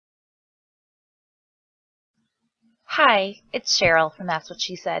Hi, it's Cheryl from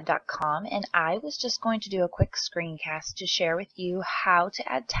that'swhatshesaid.com, and I was just going to do a quick screencast to share with you how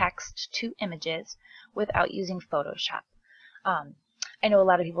to add text to images without using Photoshop. I know a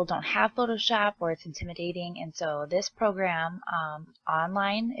lot of people don't have Photoshop or it's intimidating, and so this program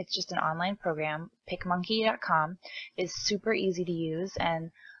online, it's just an online program, Picmonkey.com, is super easy to use, and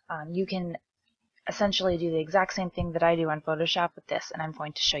you can essentially do the exact same thing that I do on Photoshop with this, and I'm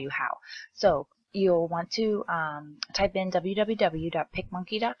going to show you how. So you'll want to type in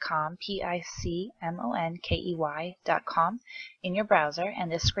www.picmonkey.com, Picmonkey.com in your browser,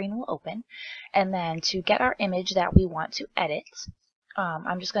 and this screen will open. And then to get our image that we want to edit,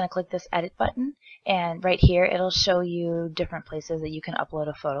 I'm just going to click this edit button, and right here it'll show you different places that you can upload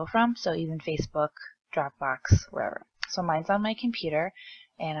a photo from, so even Facebook, Dropbox, wherever. So mine's on my computer,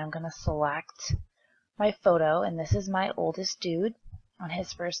 and I'm going to select my photo, and this is my oldest dude on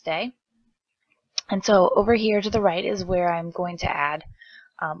his first day. And so over here to the right is where I'm going to add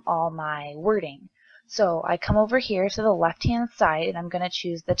all my wording. So I come over here to the left hand side, and I'm going to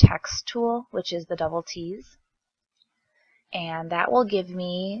choose the text tool, which is the double T's, and that will give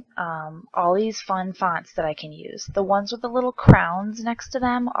me all these fun fonts that I can use. The ones with the little crowns next to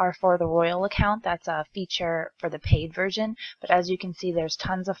them are for the Royal account. That's a feature for the paid version, but as you can see, there's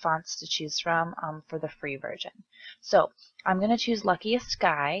tons of fonts to choose from for the free version. So I'm going to choose Luckiest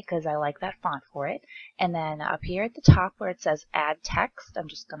Guy because I like that font for it, and then up here at the top where it says Add Text, I'm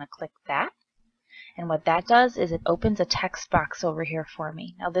just going to click that. And what that does is it opens a text box over here for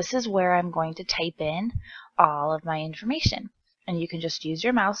me. Now this is where I'm going to type in all of my information. And you can just use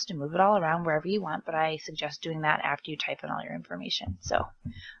your mouse to move it all around wherever you want, but I suggest doing that after you type in all your information. So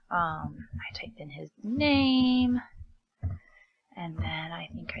I type in his name, and then I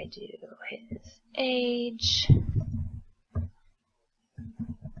think I do his age,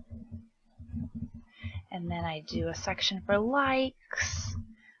 and then I do a section for likes.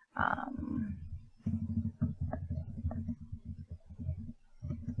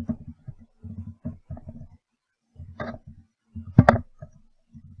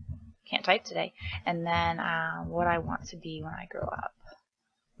 Can't type today. And then what I want to be when I grow up.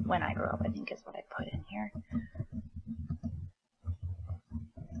 When I grow up, I think is what I put in here.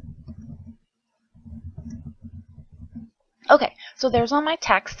 Okay, so there's all my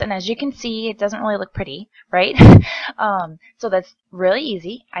text, and as you can see, it doesn't really look pretty, right? So that's really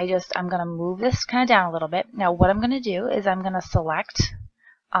easy. I'm going to move this kind of down a little bit. Now what I'm going to do is I'm going to select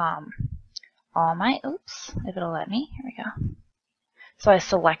all my, oops, if it'll let me, here we go. So I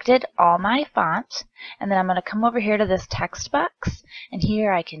selected all my font, and then I'm going to come over here to this text box, and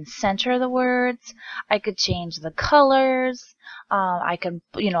here I can center the words. I could change the colors. I could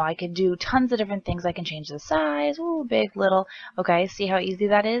do tons of different things. I can change the size, ooh, big, little. Okay, see how easy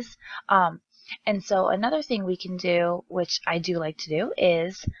that is? And so another thing we can do, which I do like to do,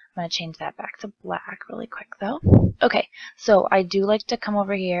 is I'm going to change that back to black really quick though. Okay, so I do like to come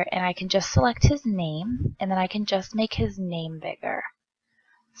over here, and I can just select his name, and then I can just make his name bigger.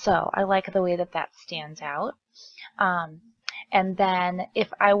 So I like the way that that stands out. And then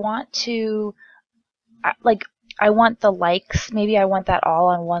if I want to, I want the likes, maybe I want that all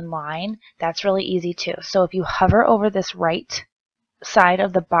on one line, that's really easy too. So if you hover over this right side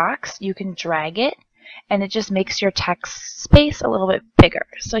of the box, you can drag it, and it just makes your text space a little bit bigger.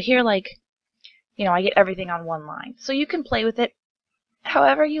 So here, I get everything on one line. So you can play with it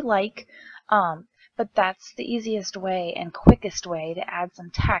however you like. But that's the easiest way and quickest way to add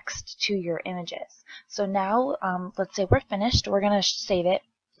some text to your images. So now, let's say we're finished. We're going to save it.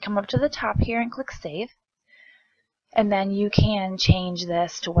 Come up to the top here and click Save. And then you can change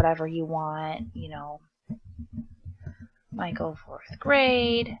this to whatever you want. Michael 4th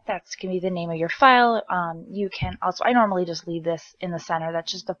grade. That's going to be the name of your file. You can also, I normally just leave this in the center.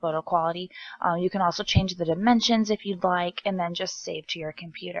 That's just the photo quality. You can also change the dimensions if you'd like, and then just save to your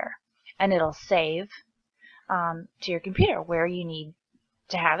computer. And it'll save to your computer where you need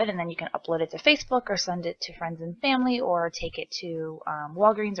to have it, and then you can upload it to Facebook or send it to friends and family or take it to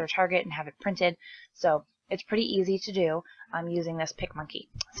Walgreens or Target and have it printed. So it's pretty easy to do using this Picmonkey.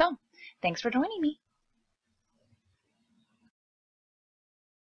 So thanks for joining me.